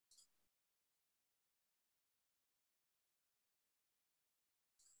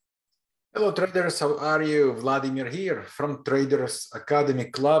Hello traders, how are you? Vladimir here from Traders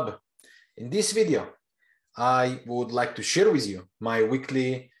Academy Club. In this video, I would like to share with you my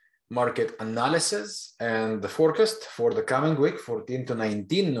weekly market analysis and the forecast for the coming week, 14 to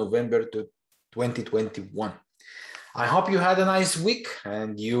 19 November to 2021. I hope you had a nice week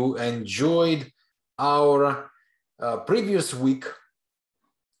and you enjoyed our previous week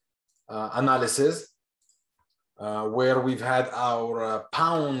analysis. Where we've had our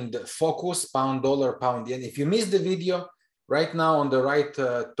pound focus, pound dollar, pound yen. If you missed the video, right now on the right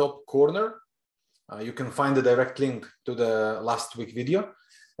top corner, you can find the direct link to the last week video.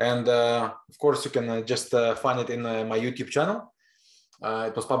 And of course, you can just find it in my YouTube channel.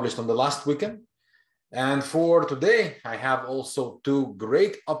 It was published on the last weekend. And for today, I have also two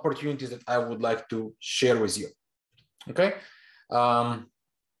great opportunities that I would like to share with you. Okay,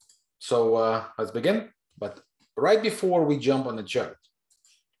 so let's begin. But right before we jump on the chart,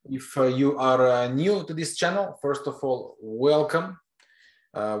 if you are new to this channel, first of all, welcome.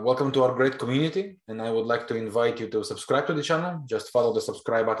 Welcome to our great community. And I would like to invite you to subscribe to the channel. Just follow the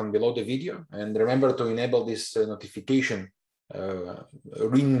subscribe button below the video. And remember to enable this notification,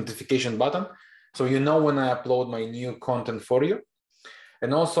 re-notification button, so you know when I upload my new content for you.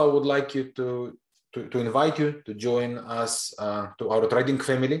 And also I would like you to invite you to join us to our trading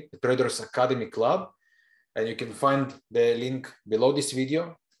family, the Traders Academy Club. And you can find the link below this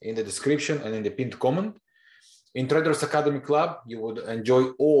video in the description and in the pinned comment. In Traders Academy Club, you would enjoy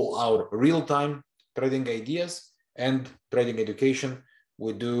all our real-time trading ideas and trading education.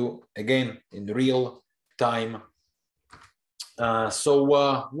 We do, again, in real time.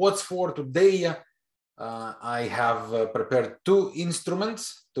 So what's for today? I have prepared two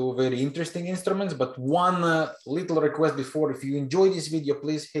instruments, two very interesting instruments, but one little request before. If you enjoy this video,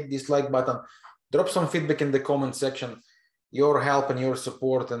 please hit this like button. Drop some feedback in the comment section. Your help and your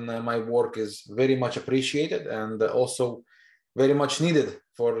support and my work is very much appreciated and also very much needed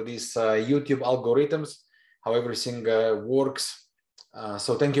for these YouTube algorithms, how everything works.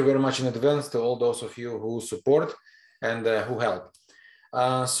 So thank you very much in advance to all those of you who support and who help.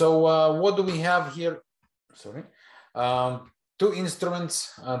 So what do we have here? Sorry. Two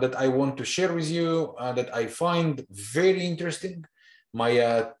instruments that I want to share with you that I find very interesting.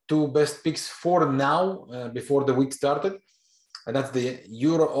 My two best picks for now, before the week started, and that's the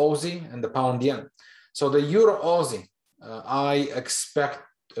Euro Aussie and the Pound Yen. So the Euro Aussie, I expect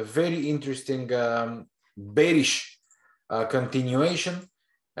a very interesting bearish continuation.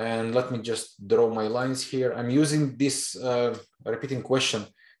 And let me just draw my lines here. I'm using this repeating question.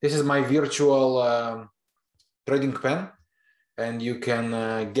 This is my virtual trading pen, and you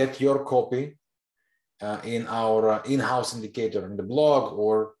can get your copy in our in-house indicator in the blog,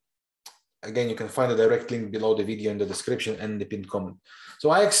 or again, you can find a direct link below the video in the description and the pinned comment.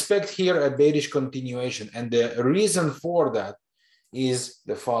 So I expect here a bearish continuation. And the reason for that is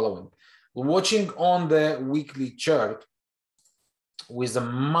the following. Watching on the weekly chart with a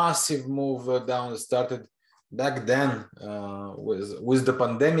massive move down, started back then with the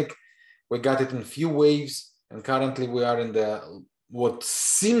pandemic. We got it in few waves, and currently we are in the what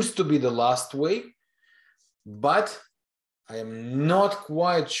seems to be the last wave. But I am not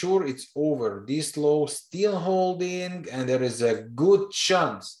quite sure it's over. This low still holding, and there is a good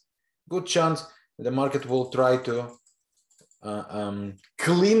chance the market will try to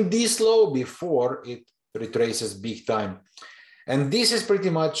clean this low before it retraces big time. And this is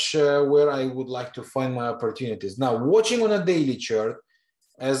pretty much where I would like to find my opportunities. Now, watching on a daily chart,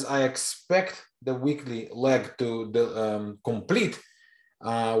 as I expect the weekly leg to complete,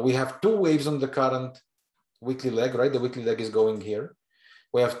 we have two waves on the current weekly leg, right? The weekly leg is going here.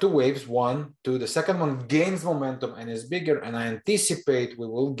 We have two waves, 1, 2. The second one gains momentum and is bigger, and I anticipate we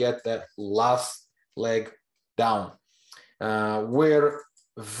will get that last leg down. We're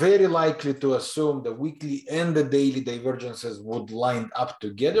very likely to assume the weekly and the daily divergences would line up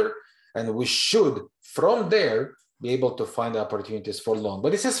together, and we should, from there, be able to find opportunities for long.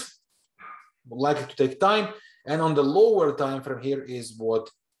 But this is likely to take time, and on the lower time frame here is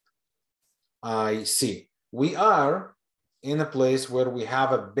what I see. We are in a place where we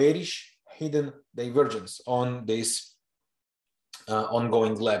have a bearish hidden divergence on this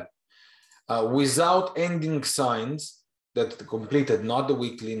ongoing leg. Without ending signs that completed, not the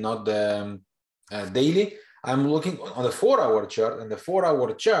weekly, not the daily, I'm looking on the 4-hour chart, and the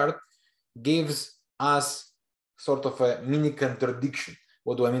 4-hour chart gives us sort of a mini contradiction.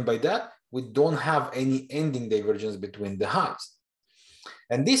 What do I mean by that? We don't have any ending divergence between the highs.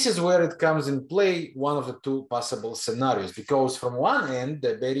 And this is where it comes in play, one of the two possible scenarios, because from one end,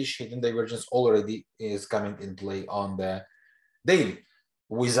 the bearish hidden divergence already is coming in play on the daily.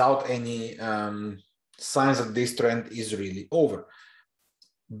 without any signs that this trend is really over.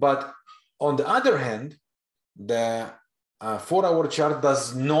 But on the other hand, the 4-hour chart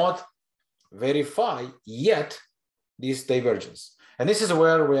does not verify yet this divergence. And this is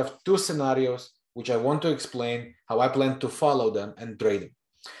where we have two scenarios which I want to explain how I plan to follow them and trade them.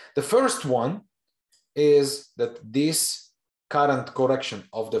 The first one is that this current correction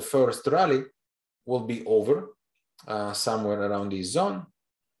of the first rally will be over somewhere around this zone.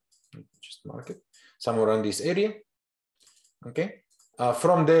 Just mark it, somewhere around this area. Okay.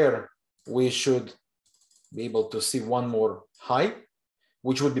 From there, we should be able to see one more high,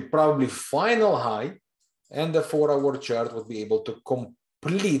 which would be probably final high, and the 4-hour chart would be able to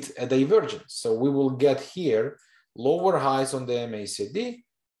complete a divergence. So we will get here lower highs on the MACD,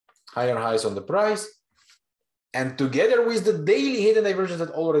 higher highs on the price, and together with the daily hidden divergence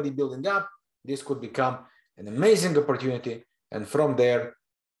that already building up, this could become an amazing opportunity. And from there,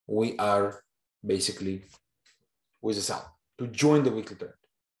 we are basically with a sell to join the weekly trend.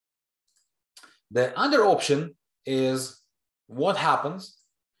 The other option is what happens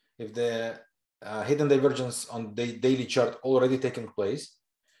if the hidden divergence on the daily chart already taken place.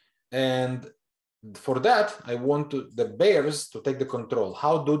 And for that, I want the bears to take the control.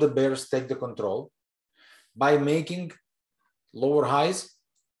 How do the bears take the control? By making lower highs,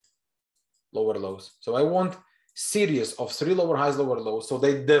 lower lows. So I want series of 3 lower highs, lower lows. So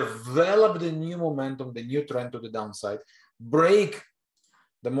they develop the new momentum, the new trend to the downside, break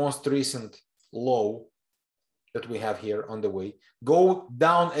the most recent low that we have here on the way, go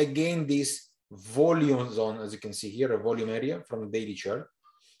down again this volume zone, as you can see here, a volume area from the daily chart,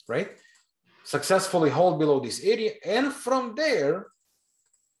 right? Successfully hold below this area, and from there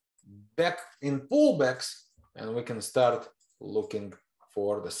back in pullbacks, and we can start looking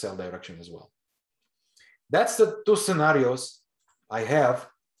for the sell direction as well. That's the two scenarios I have.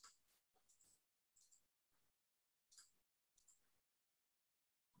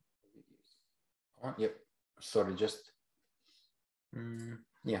 Yep, sorry, just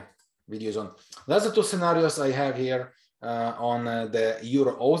yeah, videos on. That's the two scenarios I have here on the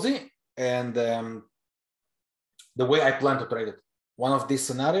EURAUD, and the way I plan to trade it. One of these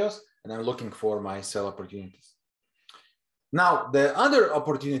scenarios, and I'm looking for my sell opportunities. Now, the other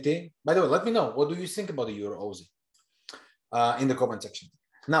opportunity, by the way, let me know, what do you think about the EURAUD in the comment section.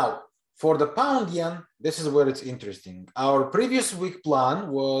 Now, for the pound yen, this is where it's interesting. Our previous week plan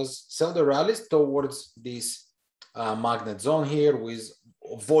was sell the rallies towards this magnet zone here with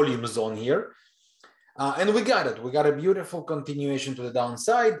volume zone here. And we got it. We got a beautiful continuation to the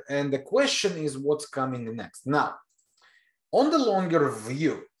downside. And the question is what's coming next. Now, on the longer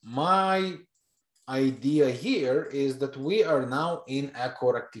view, my idea here is that we are now in a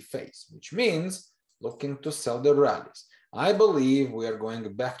corrective phase, which means looking to sell the rallies. I believe we are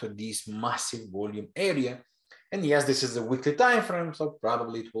going back to this massive volume area. And yes, this is a weekly time frame, so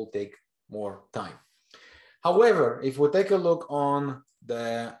probably it will take more time. However, if we take a look on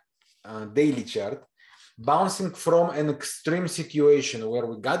the daily chart, bouncing from an extreme situation where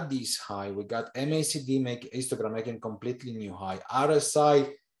we got this high, we got MACD histogram making completely new high,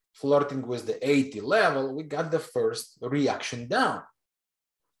 RSI flirting with the 80 level, we got the first reaction down.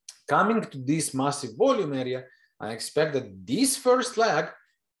 Coming to this massive volume area, I expect that this first leg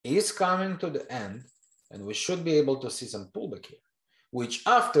is coming to the end, and we should be able to see some pullback here, which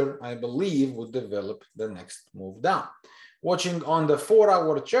after, I believe, would develop the next move down. Watching on the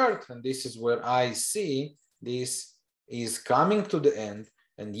 4-hour chart, and this is where I see this is coming to the end.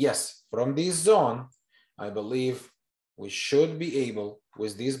 And yes, from this zone, I believe we should be able,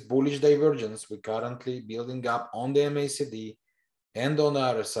 with this bullish divergence we're currently building up on the MACD and on the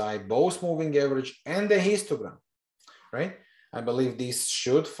RSI, both moving average and the histogram, right? I believe this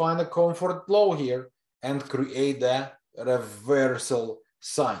should find a comfort low here and create the reversal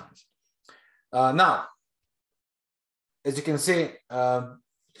signs. Now, as you can see,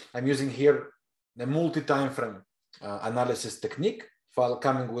 I'm using here the multi-time frame analysis technique while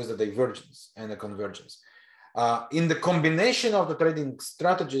coming with the divergence and the convergence. In the combination of the trading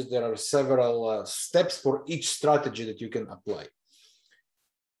strategies, there are several steps for each strategy that you can apply.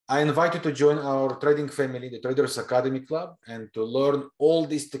 I invite you to join our trading family, the Traders Academy Club, and to learn all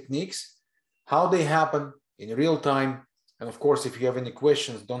these techniques, how they happen in real time. And of course, if you have any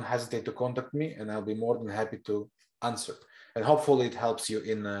questions, don't hesitate to contact me, and I'll be more than happy to answer. And hopefully it helps you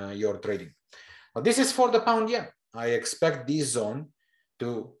in your trading. Now, this is for the pound yen. I expect this zone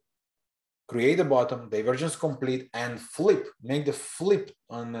to create a bottom, divergence complete, and flip, make the flip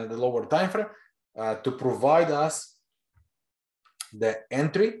on the lower time frame to provide us the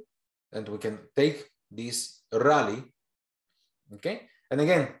entry, and we can take this rally, okay? And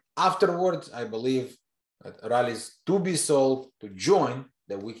again, afterwards, I believe that rallies to be sold to join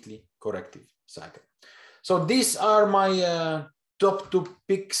the weekly corrective cycle. So these are my top 2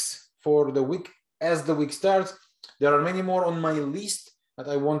 picks for the week as the week starts. There are many more on my list that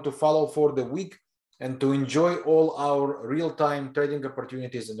I want to follow for the week and to enjoy all our real-time trading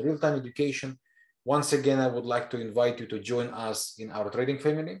opportunities and real-time education. Once again, I would like to invite you to join us in our trading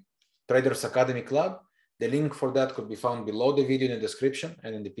family, Traders Academy Club. The link for that could be found below the video in the description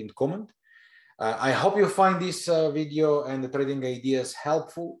and in the pinned comment. I hope you find this video and the trading ideas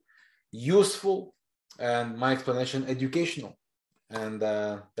helpful, useful, and my explanation educational. And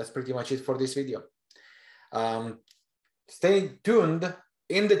that's pretty much it for this video. Stay tuned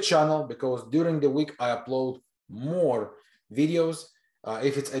in the channel because during the week I upload more videos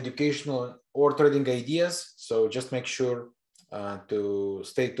if it's educational or trading ideas. So just make sure to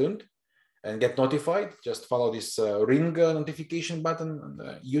stay tuned and get notified. Just follow this ring notification button on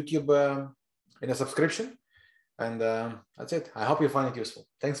the YouTube in a subscription. And that's it. I hope you find it useful.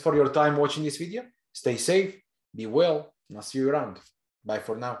 Thanks for your time watching this video. Stay safe, be well, and I'll see you around. Bye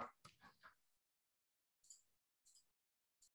for now.